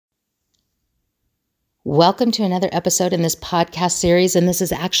Welcome to another episode in this podcast series, and this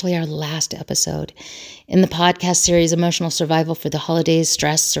is actually our last episode in the podcast series, Emotional Survival for the Holidays,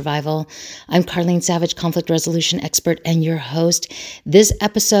 Stress Survival. I'm Carlene Savage, conflict resolution expert and your host. This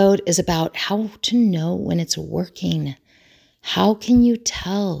episode is about how to know when it's working. How can you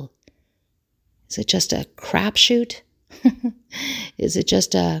tell? Is it just a crapshoot? Is it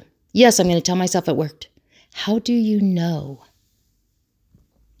just yes, I'm going to tell myself it worked. How do you know?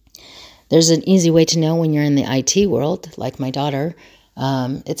 There's an easy way to know when you're in the IT world, like my daughter.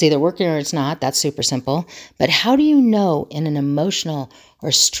 It's either working or it's not. That's super simple. But how do you know in an emotional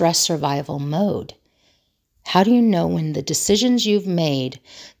or stress survival mode? How do you know when the decisions you've made,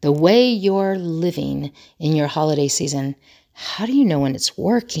 the way you're living in your holiday season, how do you know when it's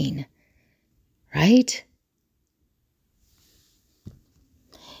working? Right?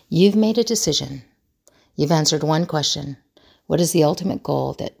 You've made a decision. You've answered one question. What is the ultimate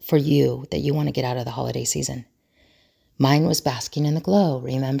goal that you want to get out of the holiday season? Mine was basking in the glow,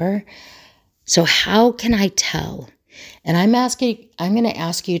 remember? So how can I tell? And I'm going to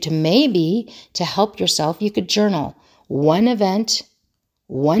ask you to help yourself, you could journal one event,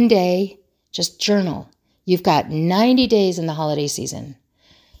 one day, just journal. You've got 90 days in the holiday season.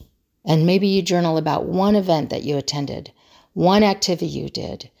 And maybe you journal about one event that you attended, one activity you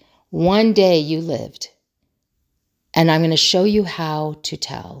did, one day you lived. And I'm going to show you how to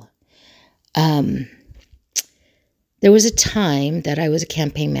tell. There was a time that I was a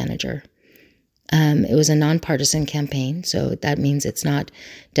campaign manager. It was a nonpartisan campaign, so that means it's not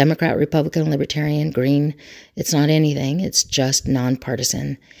Democrat, Republican, Libertarian, Green. It's not anything. It's just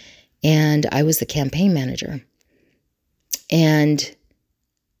nonpartisan. And I was the campaign manager. And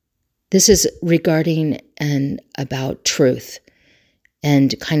this is regarding and about truth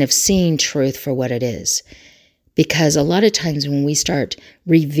and kind of seeing truth for what it is. Because a lot of times when we start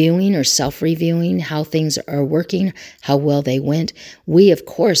reviewing or self-reviewing how things are working, how well they went, we, of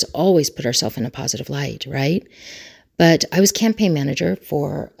course, always put ourselves in a positive light, right? But I was campaign manager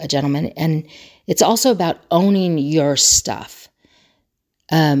for a gentleman, and it's also about owning your stuff.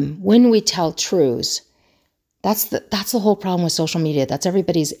 When we tell truths, that's the whole problem with social media. That's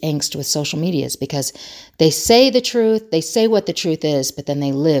everybody's angst with social media, is because they say the truth, they say what the truth is, but then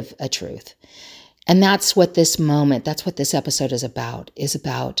they live a truth. And that's what this episode is about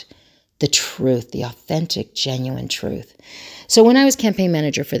the truth, the authentic, genuine truth. So when I was campaign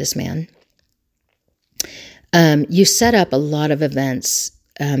manager for this man, you set up a lot of events.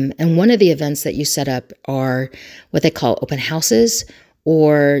 And one of the events that you set up are what they call open houses,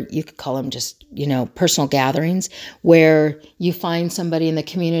 or you could call them just, personal gatherings, where you find somebody in the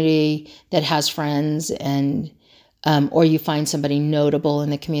community that has friends and or you find somebody notable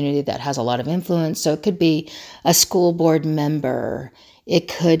in the community that has a lot of influence. So it could be a school board member. It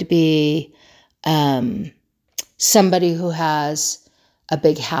could be somebody who has a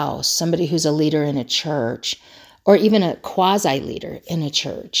big house, somebody who's a leader in a church, or even a quasi-leader in a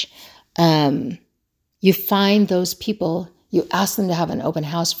church. You find those people, you ask them to have an open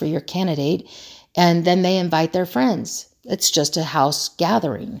house for your candidate, and then they invite their friends. It's just a house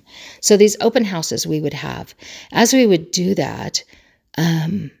gathering. So these open houses we would have. As we would do that,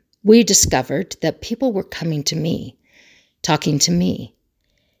 we discovered that people were coming to me, talking to me.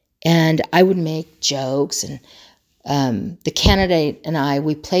 And I would make jokes, and the candidate and I,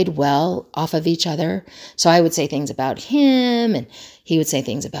 we played well off of each other. So I would say things about him, and he would say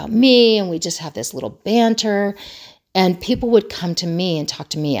things about me, and we just have this little banter. And people would come to me and talk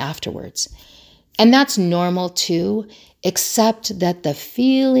to me afterwards. And that's normal too, except that the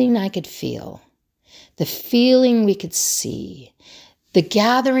feeling I could feel, the feeling we could see, the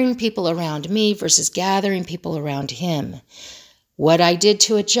gathering people around me versus gathering people around him. What I did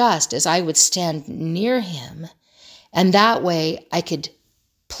to adjust is I would stand near him, and that way I could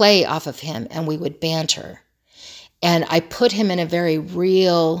play off of him and we would banter. And I put him in a very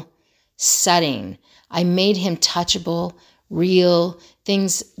real setting. I made him touchable, real,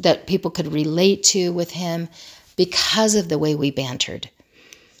 things that people could relate to with him because of the way we bantered.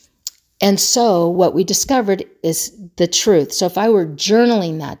 And so what we discovered is the truth. So if I were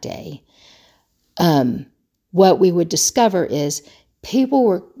journaling that day, what we would discover is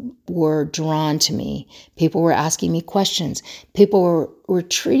people were drawn to me. People were asking me questions. People were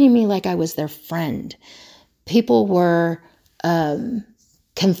treating me like I was their friend. People were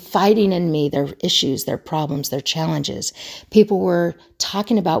confiding in me their issues, their problems, their challenges. People were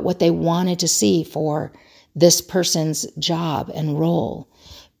talking about what they wanted to see for this person's job and role.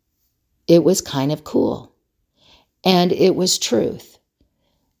 It was kind of cool. And it was truth.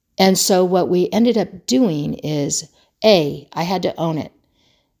 And so what we ended up doing is, I had to own it.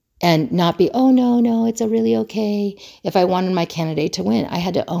 and not be, oh, no, it's a really okay. If I wanted my candidate to win, I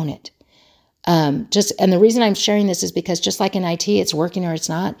had to own it. And the reason I'm sharing this is because just like in IT, it's working or it's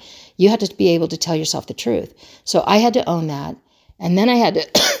not. You have to be able to tell yourself the truth. So I had to own that. And then I had to,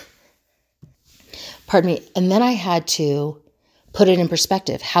 pardon me. And then I had to put it in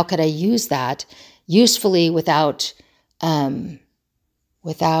perspective. How could I use that usefully without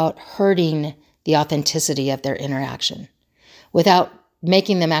hurting the authenticity of their interaction, without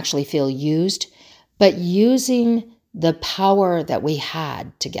making them actually feel used, but using the power that we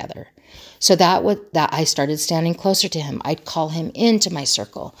had together. So that I started standing closer to him. I'd call him into my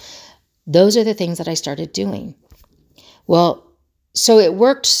circle. Those are the things that I started doing. Well, so it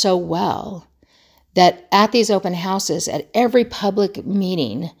worked so well that at these open houses, at every public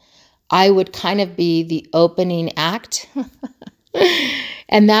meeting, I would kind of be the opening act.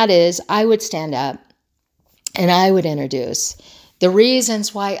 And that is, I would stand up and I would introduce the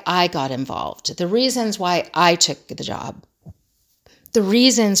reasons why I got involved, the reasons why I took the job, the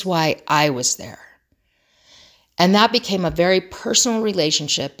reasons why I was there. And that became a very personal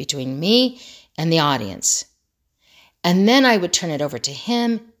relationship between me and the audience. And then I would turn it over to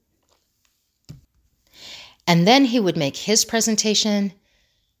him. And then he would make his presentation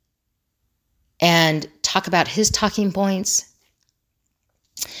and talk about his talking points.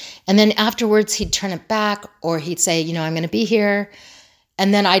 And then afterwards, he'd turn it back, or he'd say, I'm going to be here.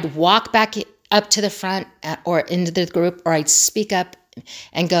 And then I'd walk back up to the front or into the group, or I'd speak up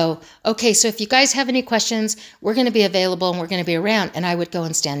and go, okay, so if you guys have any questions, we're going to be available and we're going to be around. And I would go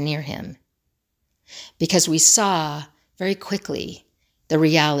and stand near him because we saw very quickly the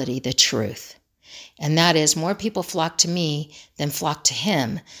reality, the truth. And that is, more people flock to me than flock to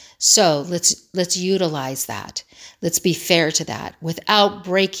him. So let's utilize that. Let's be fair to that without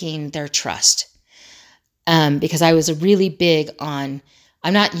breaking their trust. Because I was really big on,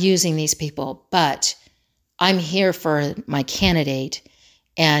 I'm not using these people, but I'm here for my candidate,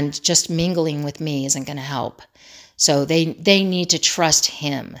 and just mingling with me isn't going to help. So they need to trust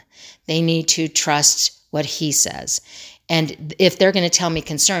him. They need to trust what he says. And if they're going to tell me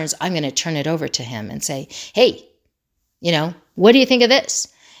concerns, I'm going to turn it over to him and say, hey, what do you think of this?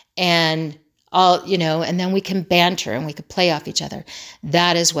 And and then we can banter and we could play off each other.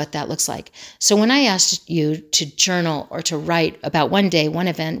 That is what that looks like. So when I asked you to journal or to write about one day, one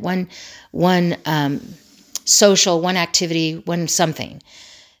event, one social, one activity, one something,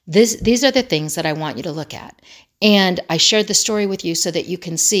 these are the things that I want you to look at. And I shared the story with you so that you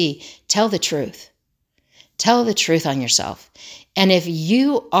can see, tell the truth. Tell the truth on yourself. And if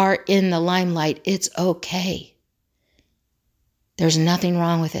you are in the limelight, it's okay. There's nothing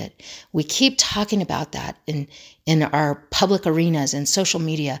wrong with it. We keep talking about that in our public arenas and social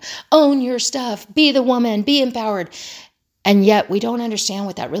media. Own your stuff. Be the woman. Be empowered. And yet we don't understand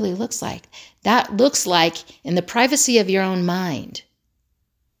what that really looks like. That looks like in the privacy of your own mind.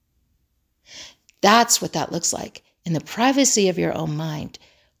 That's what that looks like. In the privacy of your own mind,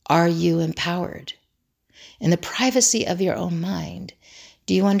 are you empowered? In the privacy of your own mind,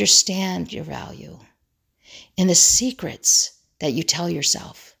 do you understand your value? In the secrets that you tell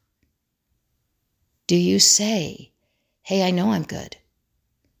yourself, do you say, hey, I know I'm good?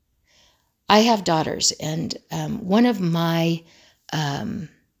 I have daughters, and one of my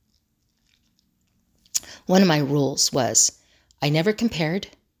rules was I never compared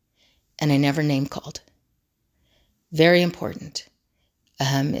and I never name called. Very important.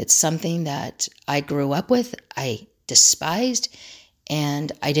 It's something that I grew up with, I despised,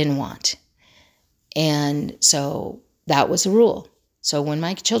 and I didn't want. And so that was a rule. So when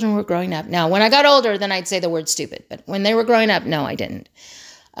my children were growing up, now when I got older, then I'd say the word stupid. But when they were growing up, no, I didn't.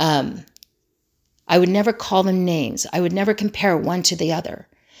 I would never call them names. I would never compare one to the other.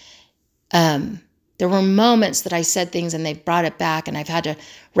 There were moments that I said things and they brought it back, and I've had to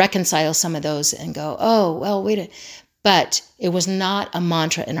reconcile some of those and go, oh, well, wait a minute. But it was not a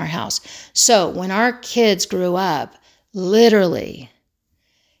mantra in our house. So when our kids grew up, literally,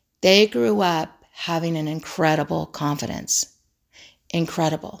 they grew up having an incredible confidence.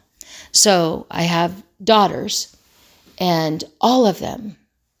 Incredible. So I have daughters, and all of them,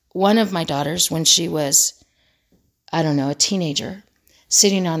 one of my daughters, when she was, a teenager,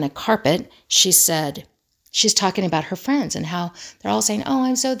 sitting on the carpet, she said, she's talking about her friends and how they're all saying, oh,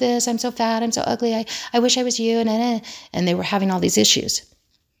 I'm so this, I'm so fat, I'm so ugly, I wish I was you, and they were having all these issues.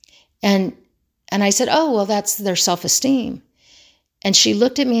 And I said, oh, well, that's their self-esteem. And she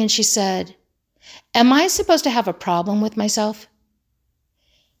looked at me and she said, am I supposed to have a problem with myself?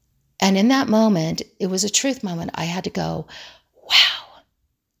 And in that moment, it was a truth moment. I had to go, wow,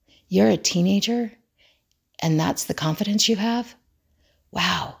 you're a teenager and that's the confidence you have?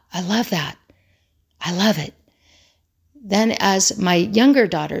 Wow, I I love that. I love it. Then as my younger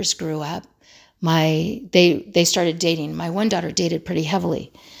daughters grew up, they started dating. My one daughter dated pretty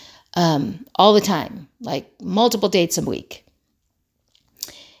heavily, all the time, like multiple dates a week.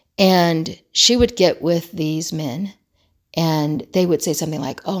 And she would get with these men and they would say something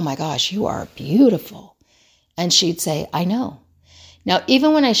like, "Oh my gosh, you are beautiful." And she'd say, "I know." Now,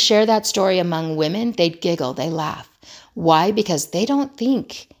 even when I share that story among women, they'd giggle, they laugh. Why? Because they don't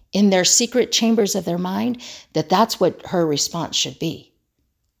think in their secret chambers of their mind that that's what her response should be.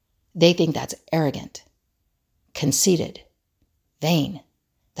 They think that's arrogant, conceited, vain.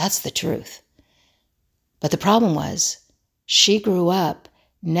 That's the truth. But the problem was she grew up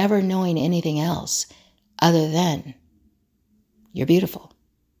never knowing anything else other than you're beautiful.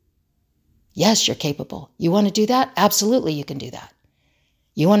 Yes, you're capable. You want to do that? Absolutely, you can do that.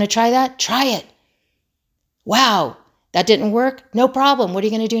 You want to try that? Try it. Wow, that didn't work? No problem. What are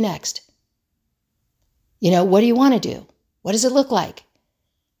you going to do next? What do you want to do? What does it look like?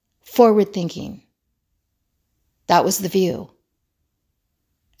 Forward thinking. That was the view.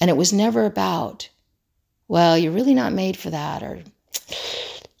 And it was never about, well, you're really not made for that, or,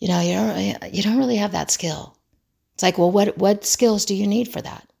 you don't really have that skill. It's like, well, what skills do you need for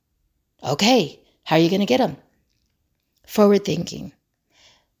that? Okay, how are you going to get them? Forward thinking.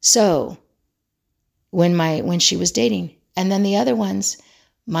 So when she was dating, and then the other ones,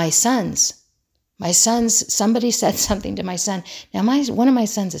 my sons, somebody said something to my son. Now, one of my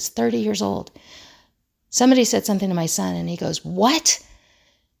sons is 30 years old. Somebody said something to my son, and he goes, "What?"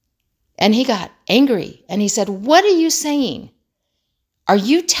 And he got angry, and he said, "What are you saying? Are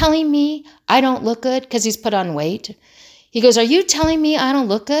you telling me I don't look good?" Because he's put on weight. He goes, "Are you telling me I don't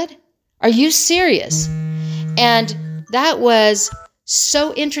look good? Are you serious?" And that was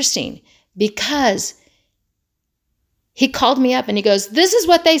so interesting because he called me up and he goes, "This is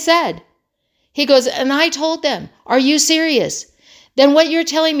what they said." He goes, "And I told them, are you serious? Then what you're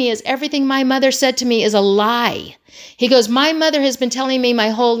telling me is everything my mother said to me is a lie." He goes, "My mother has been telling me my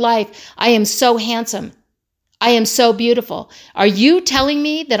whole life, I am so handsome. I am so beautiful. Are you telling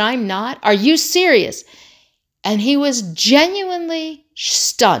me that I'm not? Are you serious?" And he was genuinely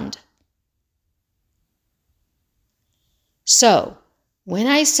stunned. So when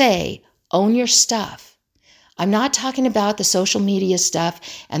I say own your stuff, I'm not talking about the social media stuff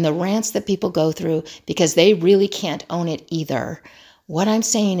and the rants that people go through because they really can't own it either. What I'm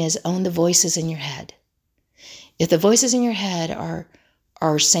saying is own the voices in your head. If the voices in your head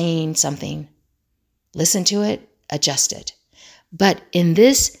are saying something, listen to it, adjust it. But in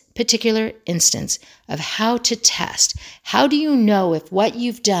this particular instance of how to test, how do you know if what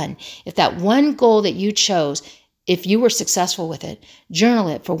you've done, if that one goal that you chose, if you were successful with it, journal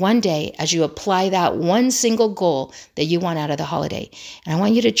it for one day as you apply that one single goal that you want out of the holiday. And I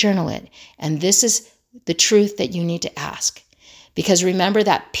want you to journal it. And this is the truth that you need to ask. Because remember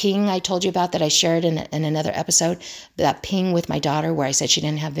that ping I told you about that I shared in another episode, that ping with my daughter where I said she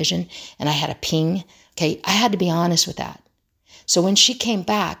didn't have vision and I had a ping. Okay, I had to be honest with that. So when she came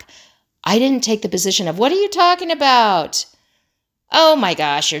back, I didn't take the position of, "What are you talking about? Oh my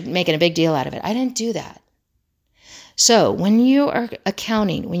gosh, you're making a big deal out of it." I didn't do that. So when you are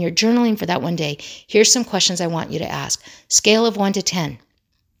accounting, when you're journaling for that one day, here's some questions I want you to ask. Scale of 1 to 10.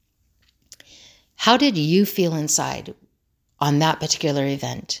 How did you feel inside on that particular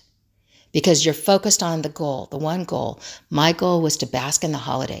event? Because you're focused on the goal, the one goal. My goal was to bask in the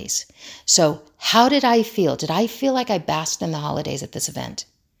holidays. So how did I feel? Did I feel like I basked in the holidays at this event?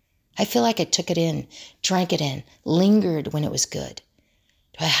 I feel like I took it in, drank it in, lingered when it was good.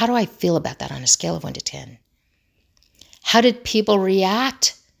 How do I feel about that on a scale of 1 to 10? How did people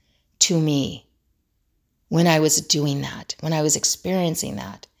react to me when I was doing that, when I was experiencing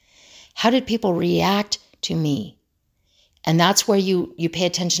that? How did people react to me? And that's where you pay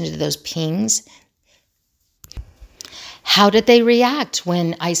attention to those pings. How did they react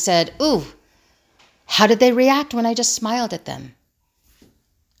when I said, "Ooh"? How did they react when I just smiled at them?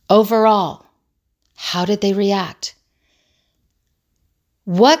 Overall, how did they react?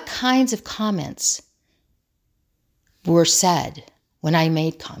 What kinds of comments were said when I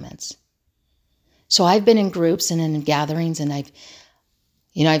made comments? So I've been in groups and in gatherings and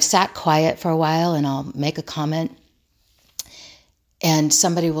I've sat quiet for a while and I'll make a comment and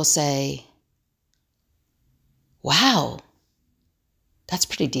somebody will say, "Wow, that's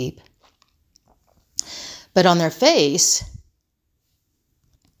pretty deep." But on their face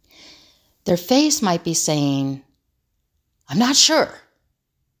might be saying, "I'm not sure."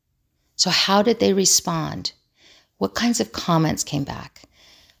 So how did they respond? What kinds of comments came back?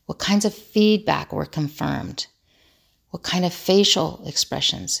 What kinds of feedback were confirmed? What kind of facial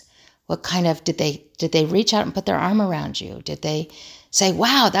expressions? What kind of, did they reach out and put their arm around you? Did they say,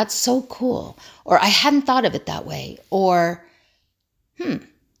 wow, that's so cool? Or I hadn't thought of it that way. Or, and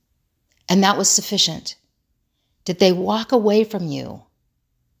that was sufficient. Did they walk away from you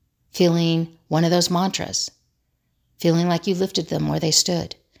feeling one of those mantras, feeling like you lifted them where they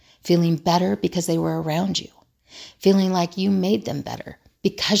stood, feeling better because they were around you, feeling like you made them better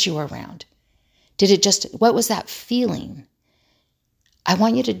because you were around? What was that feeling? I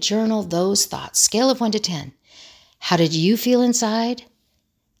want you to journal those thoughts. Scale of 1 to 10. How did you feel inside?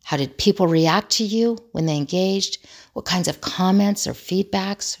 How did people react to you when they engaged? What kinds of comments or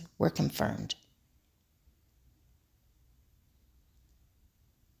feedbacks were confirmed?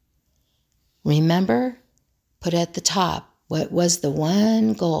 Remember, put at the top, what was the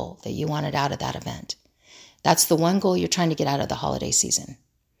one goal that you wanted out of that event? That's the one goal you're trying to get out of the holiday season.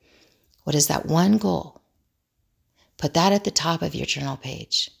 What is that one goal? Put that at the top of your journal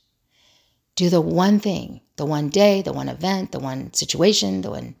page. Do the one thing, the one day, the one event, the one situation,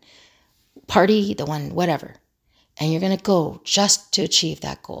 the one party, the one whatever. And you're going to go just to achieve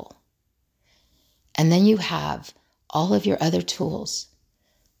that goal. And then you have all of your other tools,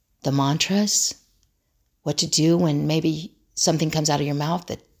 the mantras, what to do when maybe something comes out of your mouth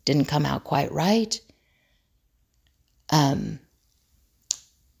that didn't come out quite right, the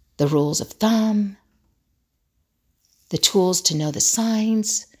rules of thumb, the tools to know the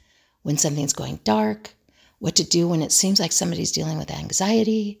signs when something's going dark, what to do when it seems like somebody's dealing with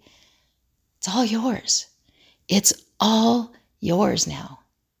anxiety. It's all yours. It's all yours now.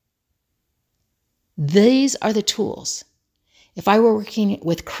 These are the tools. If I were working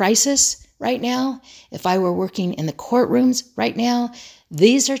with crisis right now, if I were working in the courtrooms right now,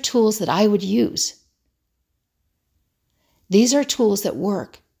 these are tools that I would use. These are tools that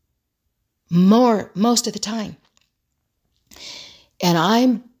work most of the time. And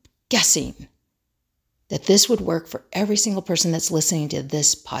I'm guessing that this would work for every single person that's listening to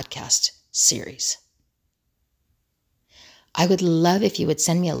this podcast series. I would love if you would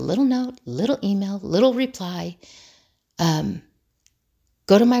send me a little note, little email, little reply.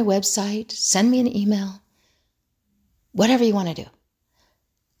 Go to my website, send me an email, whatever you want to do.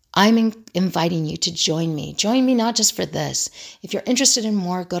 I'm inviting you to join me. Join me not just for this. If you're interested in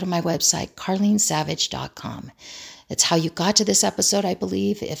more, go to my website, carlenesavage.com. It's how you got to this episode, I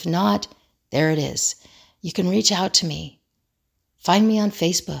believe. If not, there it is. You can reach out to me. Find me on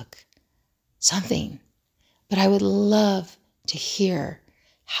Facebook. Something. But I would love to hear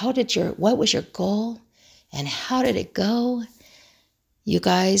what was your goal and how did it go? You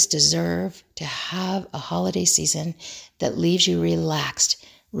guys deserve to have a holiday season that leaves you relaxed,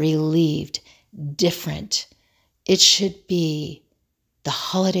 relieved, different. It should be the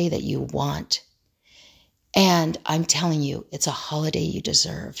holiday that you want. And I'm telling you, it's a holiday you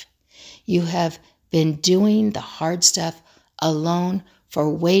deserve. You have been doing the hard stuff alone for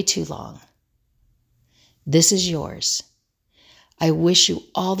way too long. This is yours. I wish you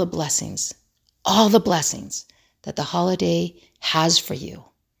all the blessings that the holiday has for you.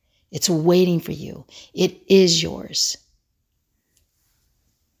 It's waiting for you. It is yours.